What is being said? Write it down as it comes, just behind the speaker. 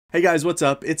Hey guys, what's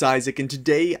up? It's Isaac, and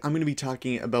today I'm going to be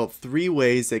talking about 3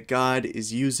 ways that God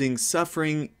is using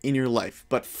suffering in your life.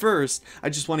 But first, I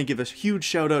just want to give a huge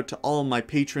shout out to all of my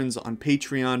patrons on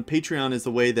Patreon. Patreon is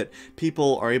the way that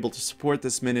people are able to support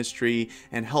this ministry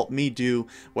and help me do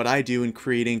what I do in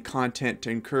creating content to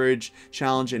encourage,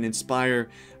 challenge, and inspire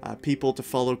people to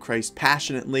follow Christ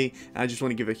passionately. And I just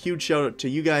want to give a huge shout out to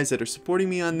you guys that are supporting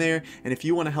me on there. And if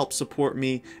you want to help support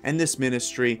me and this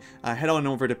ministry, head on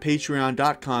over to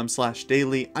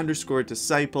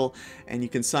patreon.com/daily_disciple, and you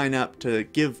can sign up to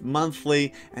give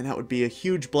monthly, and that would be a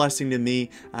huge blessing to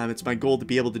me. It's my goal to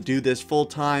be able to do this full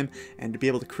time and to be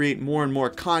able to create more and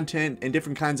more content and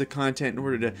different kinds of content in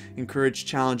order to encourage,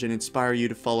 challenge, and inspire you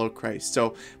to follow Christ.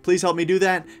 So please help me do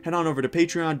that. Head on over to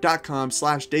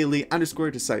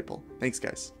patreon.com/daily_disciple. Thanks,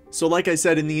 guys. So like I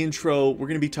said in the intro, we're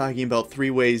going to be talking about 3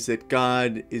 ways that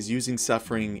God is using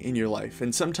suffering in your life.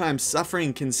 And sometimes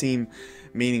suffering can seem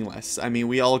meaningless. I mean,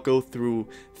 we all go through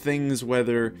things,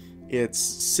 whether it's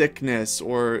sickness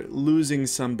or losing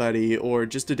somebody or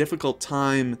just a difficult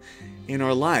time in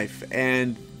our life.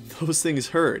 And those things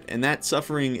hurt, and that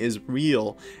suffering is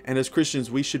real. And as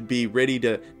Christians, we should be ready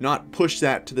to not push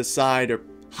that to the side or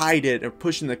hide it or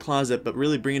push in the closet, but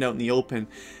really bring it out in the open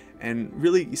and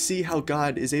really see how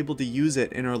God is able to use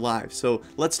it in our lives. So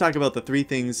let's talk about the 3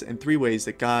 things and 3 ways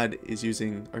that God is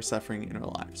using our suffering in our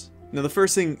lives. Now, the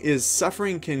first thing is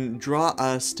suffering can draw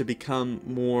us to become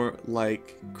more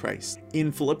like Christ.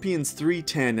 In Philippians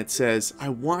 3:10, it says, "I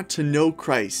want to know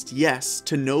Christ, yes,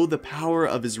 to know the power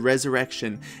of his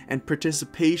resurrection and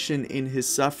participation in his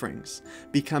sufferings,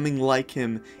 becoming like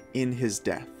him in his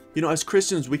death." You know, as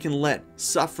Christians, we can let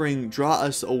suffering draw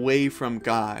us away from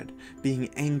God, being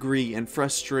angry and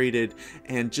frustrated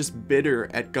and just bitter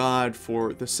at God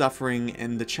for the suffering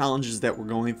and the challenges that we're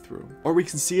going through. Or we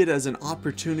can see it as an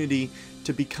opportunity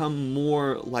to become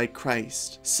more like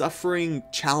Christ. Suffering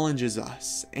challenges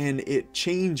us and it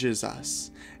changes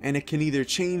us, and it can either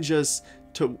change us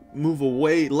to move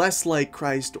away less like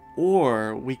Christ,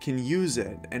 or we can use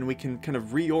it and we can kind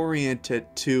of reorient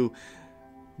it to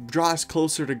draw us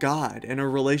closer to God and our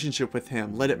relationship with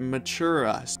him. Let it mature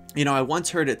us. You know, I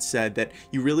once heard it said that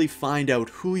you really find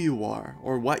out who you are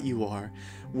or what you are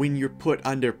when you're put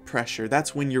under pressure.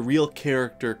 That's when your real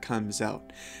character comes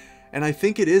out. And I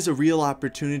think it is a real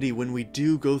opportunity when we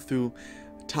do go through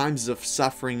times of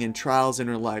suffering and trials in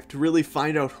our life to really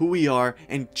find out who we are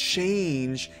and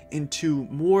change into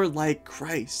more like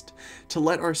Christ, to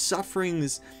let our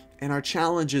sufferings and our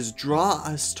challenges draw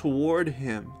us toward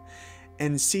him,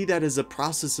 and see that as a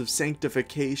process of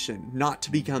sanctification, not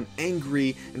to become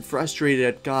angry and frustrated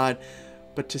at God,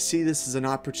 but to see this as an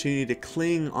opportunity to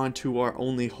cling onto our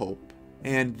only hope,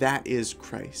 and that is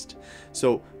Christ.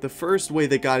 So the first way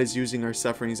that God is using our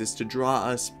sufferings is to draw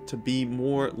us to be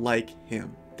more like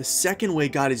him. The second way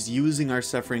God is using our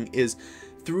suffering is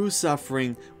through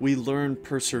suffering, we learn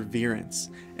perseverance.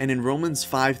 And in Romans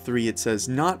 5:3 it says,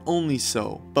 "Not only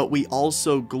so, but we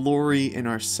also glory in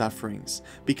our sufferings,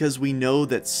 because we know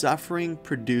that suffering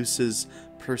produces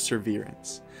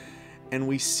perseverance." And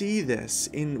we see this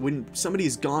in when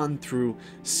somebody's gone through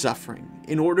suffering.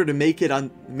 In order to make it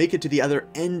to the other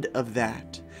end of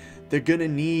that, they're going to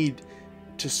need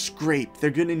to scrape, they're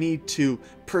going to need to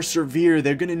persevere,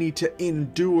 they're going to need to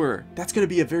endure. That's going to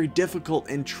be a very difficult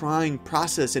and trying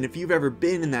process. And if you've ever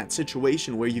been in that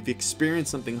situation where you've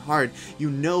experienced something hard, you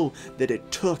know that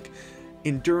it took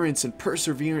endurance and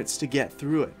perseverance to get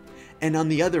through it. And on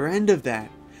the other end of that,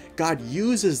 God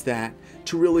uses that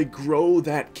to really grow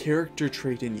that character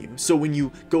trait in you. So when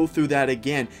you go through that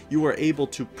again, you are able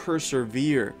to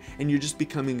persevere and you're just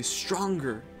becoming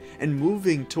stronger and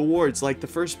moving towards, like the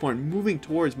first point, moving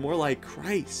towards more like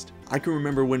Christ. I can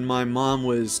remember when my mom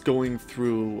was going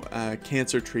through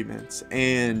cancer treatments,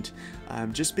 and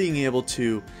just being able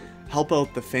to help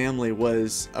out the family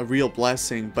was a real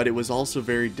blessing, but it was also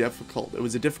very difficult. It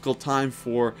was a difficult time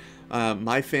for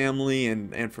my family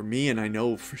and for me, and I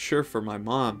know for sure for my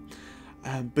mom.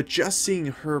 But just seeing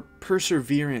her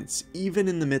perseverance, even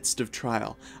in the midst of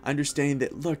trial, understanding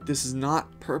that, look, this is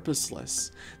not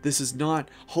purposeless. This is not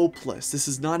hopeless. This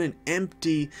is not an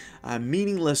empty,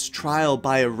 meaningless trial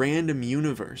by a random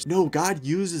universe. No, God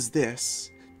uses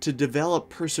this to develop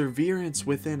perseverance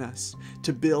within us,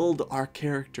 to build our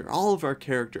character, all of our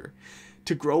character,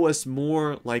 to grow us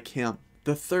more like him.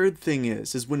 The third thing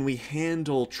is when we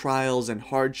handle trials and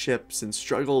hardships and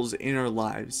struggles in our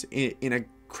lives in a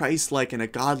Christ-like and a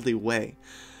godly way,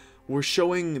 We're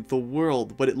showing the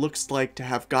world what it looks like to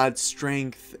have God's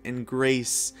strength and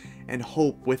grace and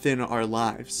hope within our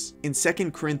lives. In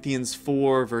 2 Corinthians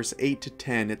 4 verse 8 to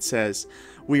 10 it says,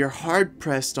 "We are hard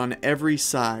pressed on every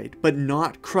side, but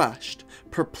not crushed,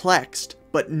 perplexed,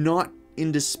 but not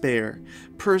in despair,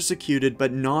 persecuted,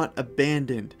 but not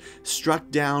abandoned,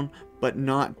 struck down, but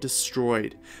not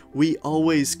destroyed. We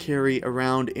always carry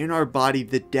around in our body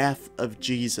the death of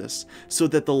Jesus, so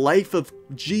that the life of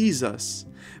Jesus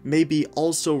may be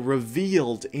also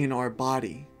revealed in our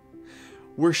body."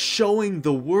 We're showing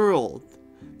the world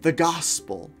the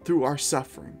gospel through our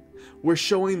suffering. We're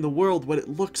showing the world what it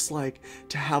looks like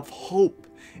to have hope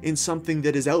in something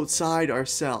that is outside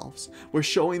ourselves. We're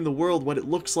showing the world what it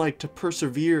looks like to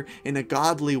persevere in a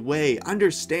godly way,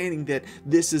 understanding that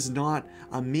this is not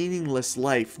a meaningless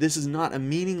life. This is not a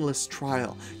meaningless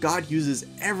trial. God uses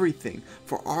everything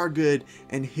for our good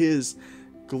and His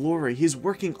glory. He's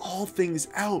working all things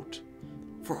out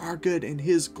for our good and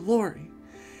His glory.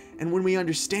 And when we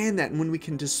understand that, and when we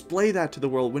can display that to the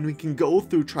world, when we can go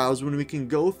through trials, when we can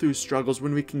go through struggles,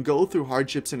 when we can go through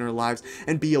hardships in our lives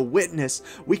and be a witness,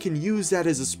 we can use that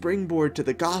as a springboard to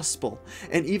the gospel.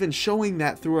 And even showing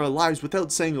that through our lives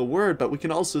without saying a word, but we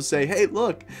can also say, hey,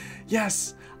 look,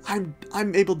 yes, I'm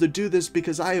able to do this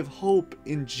because I have hope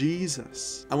in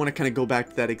Jesus. I want to kind of go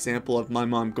back to that example of my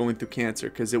mom going through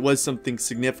cancer, because it was something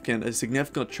significant, a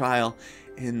significant trial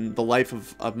in the life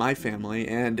of my family,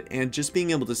 and just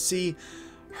being able to see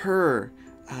her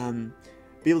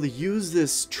be able to use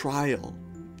this trial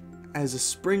as a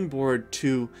springboard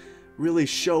to really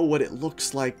show what it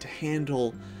looks like to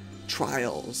handle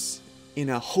trials in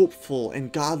a hopeful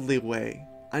and godly way,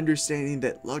 understanding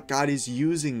that, look, God is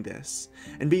using this,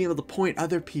 and being able to point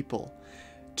other people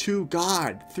to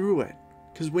God through it.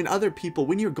 Because when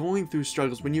you're going through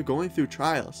struggles, when you're going through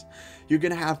trials, you're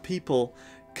going to have people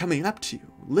coming up to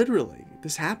you. Literally,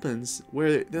 this happens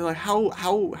where they're like, how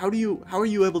are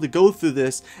you able to go through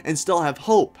this and still have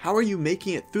hope? How are you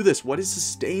making it through this? What is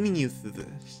sustaining you through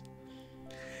this?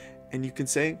 And you can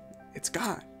say, it's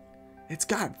God. It's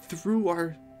God through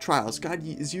our trials. God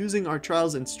is using our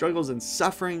trials and struggles and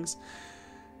sufferings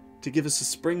to give us a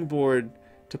springboard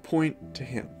to point to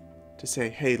Him, to say,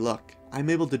 hey, look, I'm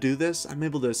able to do this. I'm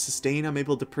able to sustain. I'm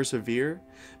able to persevere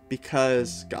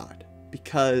because God,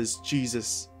 because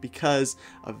Jesus, because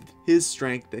of His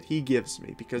strength that He gives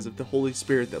me, because of the Holy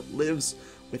Spirit that lives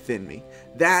within me.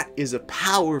 That is a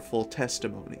powerful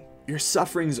testimony. Your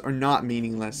sufferings are not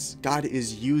meaningless. God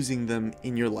is using them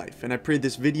in your life. And I pray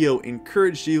this video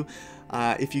encouraged you.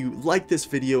 If you liked this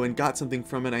video and got something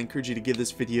from it, I encourage you to give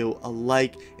this video a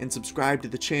like and subscribe to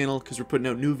the channel, because we're putting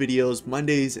out new videos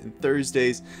Mondays and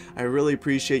Thursdays. I really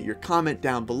appreciate your comment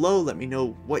down below. Let me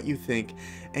know what you think.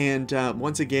 And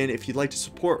once again, if you'd like to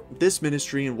support this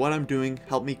ministry and what I'm doing,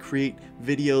 help me create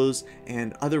videos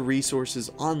and other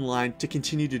resources online to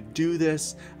continue to do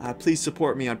this, please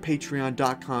support me on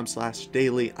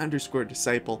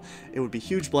patreon.com/daily_disciple. It would be a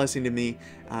huge blessing to me.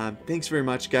 Thanks very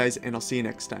much, guys, and I'll see you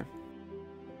next time.